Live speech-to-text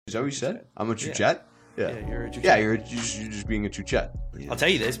Is that what you True said? chat. I'm a true Yeah. chat? Yeah, you're a true Yeah, chat. you're just being a true chat. I'll tell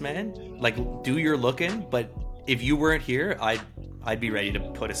you this, man. Like, do your looking, but if you weren't here, I'd be ready to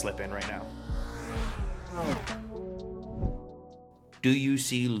put a slip in right now. Do you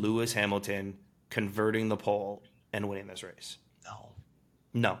see Lewis Hamilton converting the pole and winning this race? No.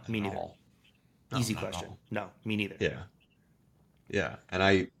 No, me Not at neither. all. Easy Not at question. all. No, me neither. Yeah. Yeah.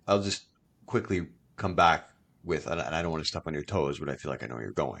 And I'll just quickly come back with, and I don't want to step on your toes, but I feel like I know where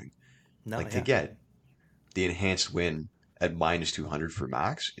you're going. No, Like to yeah. get the enhanced win at minus 200 for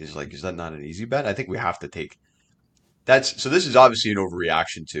Max is that not an easy bet? I think we have to take so this is obviously an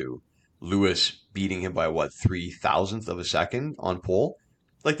overreaction to Lewis beating him by what, 3,000th of a second on pole.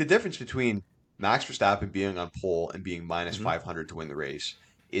 Like the difference between Max Verstappen being on pole and being minus Mm-hmm. 500 to win the race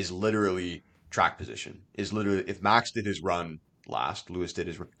is literally track position. Is literally if Max did his run last, Lewis did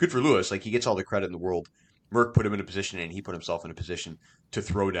his run. Good for Lewis. Like he gets all the credit in the world. Merck put him in a position and he put himself in a position to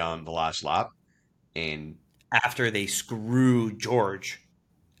throw down the last lap. And After they screw George.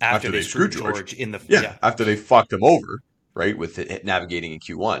 After after they they screw screwed George, George in the yeah, after they fucked him over, right, with it navigating in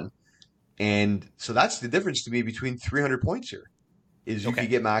Q1. And so that's the difference to me between 300 points here. Is you Okay. could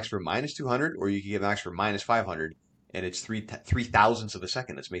get Max for minus 200 or you could get Max for minus 500, and it's three thousandths of a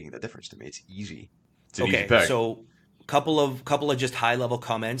second that's making the difference to me. It's easy. It's an easy Okay, pick. so couple of just high level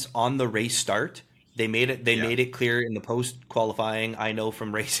comments on the race start. They made it clear in the post qualifying. I know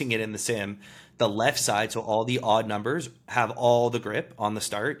from racing it in the sim, the left side, so all the odd numbers have all the grip on the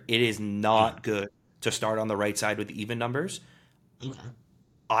start. It is not good to start on the right side with even numbers.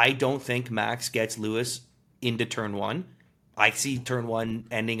 I don't think Max gets Lewis into turn one. I see turn one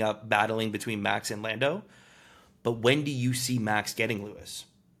ending up battling between Max and Lando. But when do you see Max getting Lewis?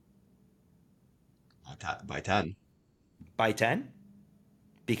 By 10. By 10?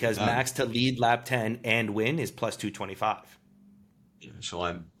 Because Max to lead lap 10 and win is plus 225. So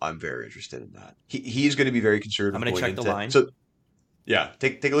I'm very interested in that. He's going to be very conservative. I'm going to check the line. So yeah,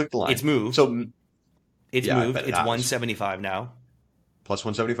 take a look at the line. It's moved. So it's yeah, moved. I bet It's has. 175 now. Plus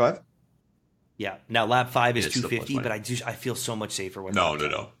 175. Yeah. Now lap 5 is It's still 250, plus but I feel so much safer with No, lap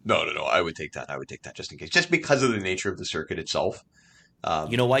no, 10. no. I would take that. I would take that just in case, just because of the nature of the circuit itself.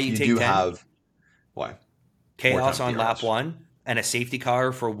 You know why you take 10? Have why Chaos on lap DRS. 1 and a safety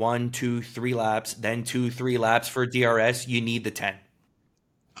car for 1, 2, 3 laps, then 2, 3 laps for DRS. You need the 10.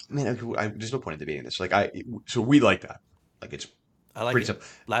 I mean, there's no point in debating this. So we like that. Like it's I like pretty it. simple.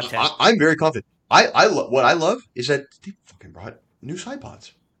 Lap 10. I'm very confident. What I love is that they fucking brought new side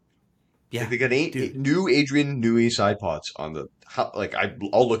pods. Yeah. Like they got eight new Adrian Newey side pods on the.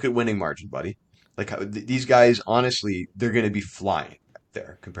 I'll look at winning margin, buddy. These guys, honestly, they're going to be flying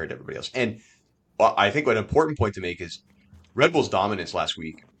there compared to everybody else. And I think an important point to make is Red Bull's dominance last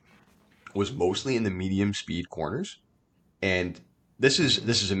week was mostly in the medium speed corners, and this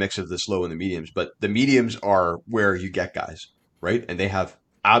is a mix of the slow and the mediums. But the mediums are where you get guys, right? And they have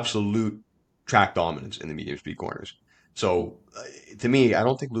absolute track dominance in the medium speed corners. So to me, I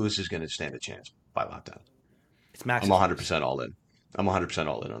don't think Lewis is going to stand a chance by lap 10. It's Max. I'm 100% all in. I'm 100%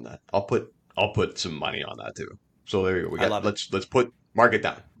 all in on that. I'll put some money on that too. So there you go. I love it. Let's mark it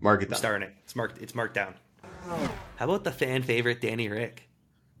down. Mark it down. I'm starting it. It's marked down. How about the fan favorite Danny Rick?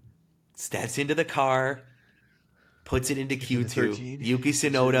 Steps into the car, puts it into Q2. Yuki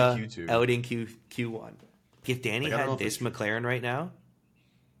Tsunoda out in Q1. If Danny had this McLaren right now,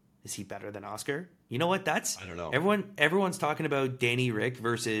 is he better than Oscar? You know what? I don't know. Everyone's talking about Danny Rick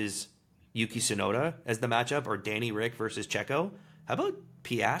versus Yuki Tsunoda as the matchup, or Danny Rick versus Checo. How about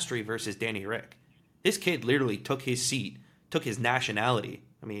Piastri versus Danny Rick? This kid literally took his seat, took his nationality.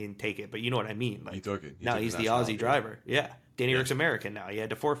 I mean, take it, but you know what I mean. He took it. Now he's the Aussie driver. Yeah. Danny Rick's American now. He had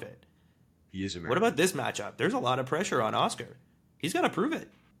to forfeit. He is American. What about this matchup? There's a lot of pressure on Oscar. He's got to prove it.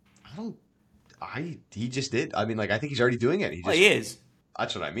 He just did. I mean, I think he's already doing it. He is.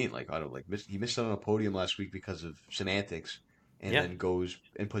 That's what I mean. He missed out on a podium last week because of semantics, and then goes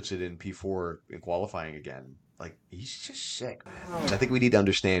and puts it in P4 in qualifying again. He's just sick, man. So I think we need to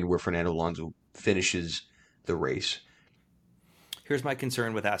understand where Fernando Alonso finishes the race. Here's my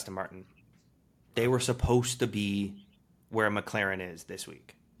concern with Aston Martin. They were supposed to be where McLaren is this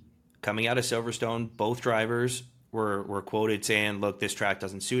week. Coming out of Silverstone, both drivers were quoted saying, look, this track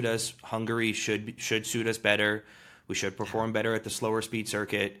doesn't suit us. Hungary should suit us better. We should perform better at the slower speed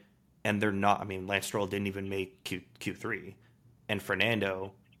circuit. And they're not. I mean, Lance Stroll didn't even make Q3. And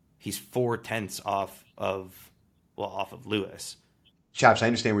Fernando, he's 0.4 off of Lewis. Chaps, I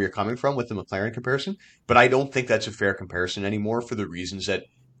understand where you're coming from with the McLaren comparison, but I don't think that's a fair comparison anymore for the reasons that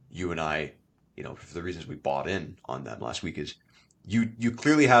you and I, for the reasons we bought in on them last week is you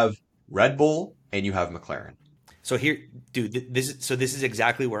clearly have Red Bull and you have McLaren. So here, dude, this is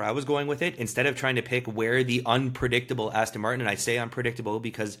exactly where I was going with it. Instead of trying to pick where the unpredictable Aston Martin, and I say unpredictable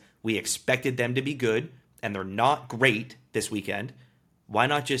because we expected them to be good and they're not great this weekend. Why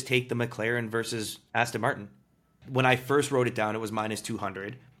not just take the McLaren versus Aston Martin? When I first wrote it down, it was minus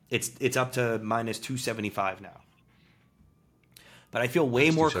 200. It's up to minus 275 now. But I feel way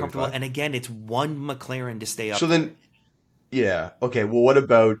Minus more comfortable. 275. And again, it's one McLaren to stay up So there. then, yeah, okay. Well, what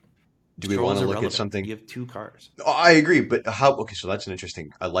about? Do we want Stroll's to look at irrelevant. something? You have two cars. Oh, I agree, but how? Okay, so that's an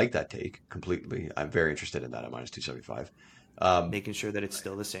interesting. I like that take completely. I'm very interested in that at minus 275. Making sure that it's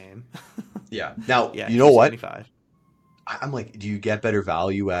still the same. Yeah. Now, Yeah, you know what? 275. I'm like, do you get better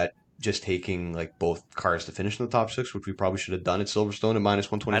value at just taking like both cars to finish in the top six, which we probably should have done at Silverstone at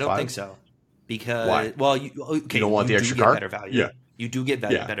minus I don't 125? think so. Why? Because, well, You don't want you the do extra get car? better value. Yeah. You do get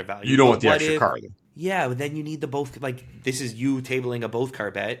Yeah. better value. You don't But want the what extra if, car, though. yeah, but then you need the both, like, this is you tabling a both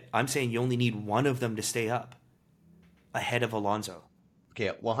car bet. I'm saying you only need one of them to stay up ahead of Alonso. Okay,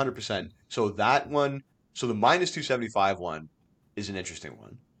 100%. So that one, so the minus 275 one is an interesting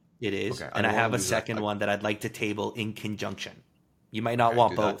one. It is. Okay, I And I don't want have to a lose that. second one that I'd like to table in conjunction. You might not Okay,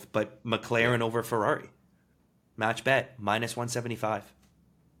 want do that. both, but Yeah, McLaren over Ferrari. Match bet, minus 175.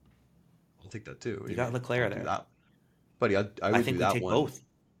 I'll take that too. You got I'll Leclerc do there. that. Buddy, I I would do think we that take one. both.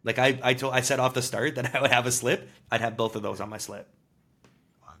 Like I said off the start that I would have a slip. I'd have both of those on my slip.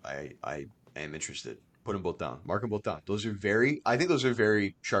 I am interested. Put them both down. Mark them both down. I think those are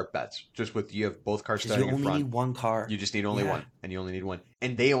very sharp bets. Just with you have both cars Because you starting in only front. need one car. You just need only Yeah. one, and you only need one,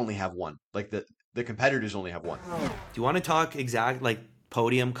 and they only have one. Like the competitors only have one. Do you want to talk exact like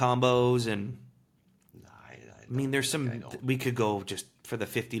podium combos and Nah, I mean there's I some don't. we could go just for the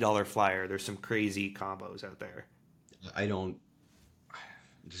 $50 flyer. There's some crazy combos out there. I don't.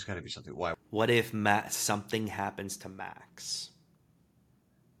 There's got to be something. Why? What if something happens to Max?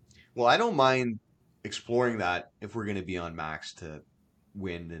 Well, I don't mind exploring that if we're going to be on max to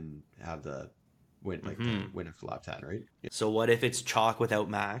win and have the win like the Hmm. win for lap 10, right? Yeah. So what if it's chalk without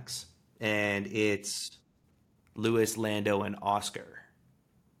Max and it's Lewis, Lando, and Oscar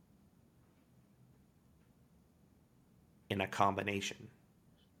in a combination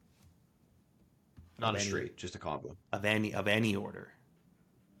Not of a any straight, just a combo. of any order?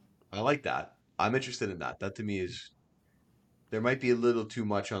 I like that. I'm interested in that. That to me is there might be a little too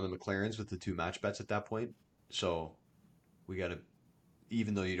much on the McLarens with the two match bets at that point. So we got to,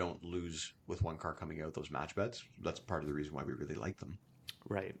 even though you don't lose with one car coming out those match bets, that's part of the reason why we really like them.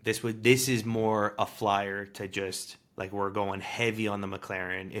 Right. This is more a flyer to just like we're going heavy on the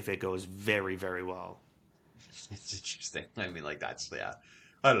McLaren if it goes very very well. It's interesting. I mean, like that's yeah.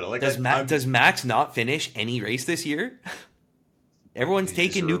 I don't know. Like Does Max not finish any race this year? Everyone's he's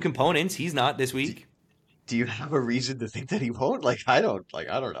taking new components. He's not this week. do you have a reason to think that he won't? Like I don't. Like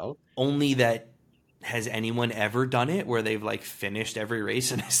I don't know. Only that has anyone ever done it where they've like finished every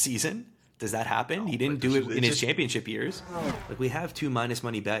race in a season? Does that happen? No, He but didn't do it in his just championship years. Like we have two minus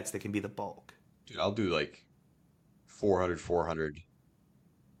money bets that can be the bulk. dude. I'll do like 400, 400,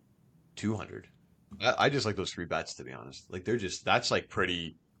 200. I just like those three bets to be honest. Like they're just that's like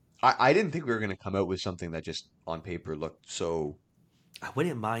pretty. I didn't think we were gonna come out with something that just on paper looked so. I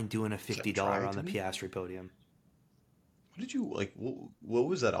wouldn't mind doing a Does that $50 try on to the me? Piastri podium. What did you like? What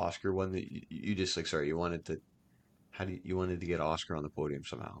was that Oscar one that you just like? Sorry, you wanted to. How do you wanted to get Oscar on the podium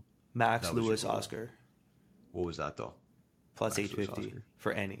somehow? Max That was your Lewis goal. Oscar What was that though? plus Max Lewis 850 Oscar.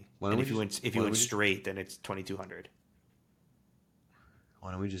 for any. Why don't And we if you just went why don't we just straight, then it's 2200.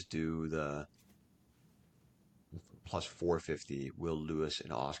 why don't we just do the plus 450? Will Lewis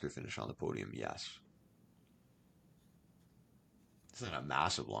and Oscar finish on the podium? Yes. It's not a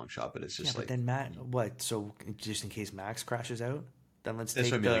massive long shot, but it's Yeah, just but like then what? So just in case Max crashes out, then let's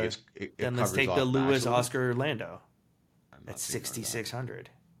that's what I take mean. Like it then let's covers take the off Max Lewis a little. Oscar Lando. I'm not That's too hard on that. 6600.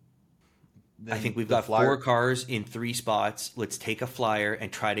 I Then think we've the got four flyer. cars in three spots. Let's take a flyer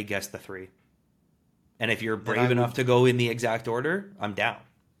and try to guess the three. And if you're Then brave enough to go in the exact order, I'm down.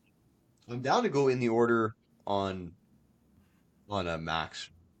 I'm down to go in the order on a Max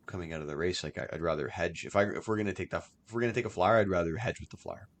coming out of the race. Like I'd rather hedge if we're gonna take a flyer, I'd rather hedge with the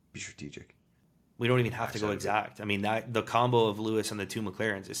flyer. Be strategic. We don't even have to Max go out of it. exact. I mean that the combo of Lewis and the two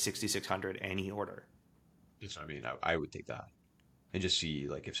McLarens is 6600 any order. That's what I mean. I would take that and just see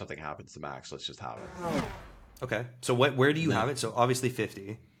like if something happens to Max, let's just have it. Okay. So where do you And then have it? So obviously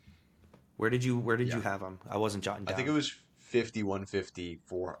 50. Where did you yeah, have them? I wasn't jotting I think down. it was 50, 150,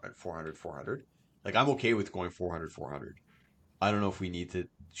 400, 400. Like I'm okay with going 400, 400. I don't know if we need to.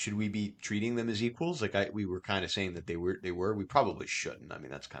 Should we be treating them as equals? Like we were kind of saying that they were. They were. We probably shouldn't. I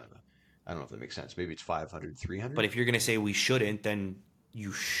mean, that's kind of a. I don't know if that makes sense. Maybe it's 500, But 300. if you're going to say we shouldn't, then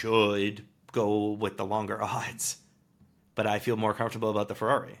you should go with the longer odds. But I feel more comfortable about the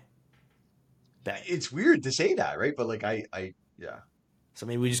Ferrari bet. It's weird to say that, right? But like yeah. So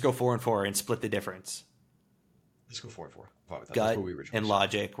maybe we just go 4-4 and split the difference. Let's go 4-4. That's Gut what we originally and said.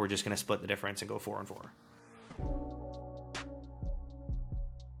 logic, we're just going to split the difference and go 4-4.